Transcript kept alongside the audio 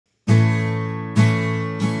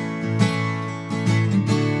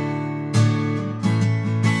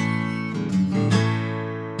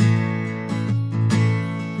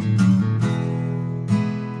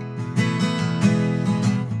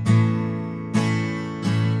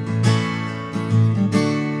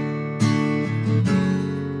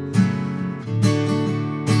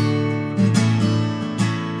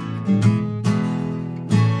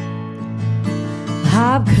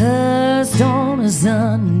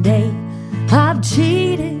Sunday, I've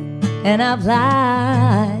cheated and I've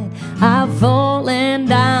lied, I've fallen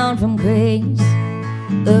down from grace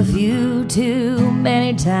a few too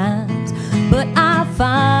many times, but I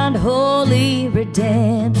find holy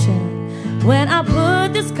redemption when I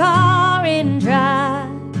put this car in drive,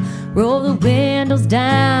 roll the windows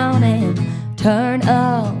down and turn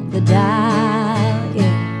up the dial.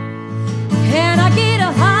 Yeah. Can I get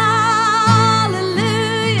a hallelujah?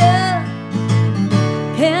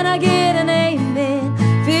 Can I get an amen?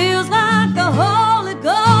 Feels like the Holy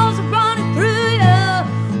Ghost running through you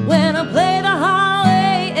when I play the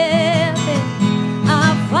highway anthem.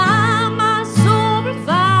 I find my soul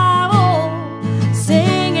revival,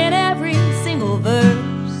 singing every single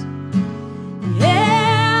verse.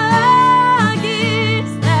 Yeah, I guess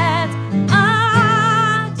that's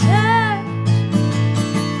our church.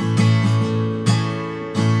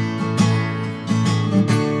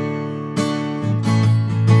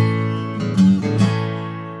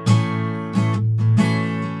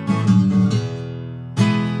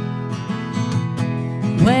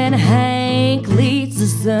 When Hank leads the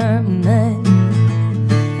sermon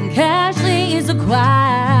and Cash leads the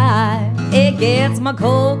choir, it gets my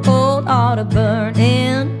cold heart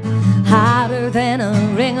burning hotter than a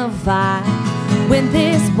ring of fire. When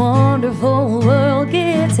this wonderful world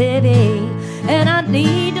gets heavy and I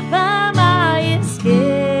need to find my escape,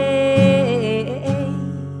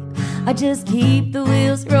 I just keep the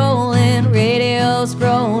wheels rolling, radio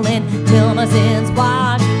scrolling till my sins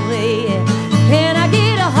wash away. Can I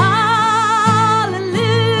get a hallelujah?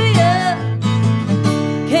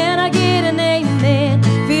 Can I get an amen?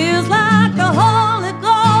 Feels like the Holy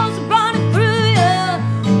Ghost running through you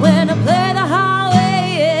when I play the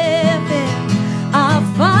highway anthem. I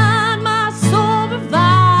find my soul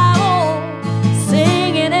revival,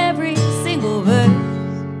 singing every single verse.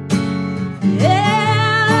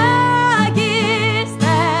 Yeah, I guess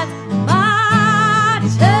that's my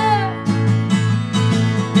church.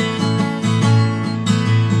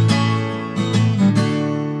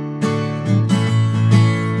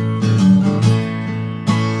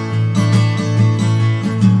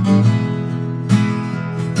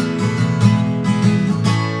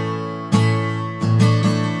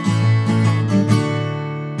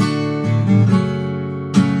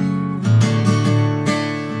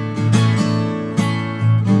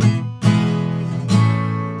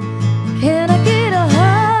 Can I get a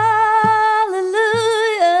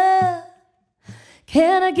hallelujah?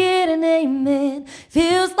 Can I get an amen?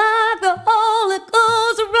 Feels like the Holy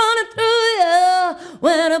Ghost running through you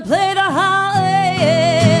when I play the hallelujah.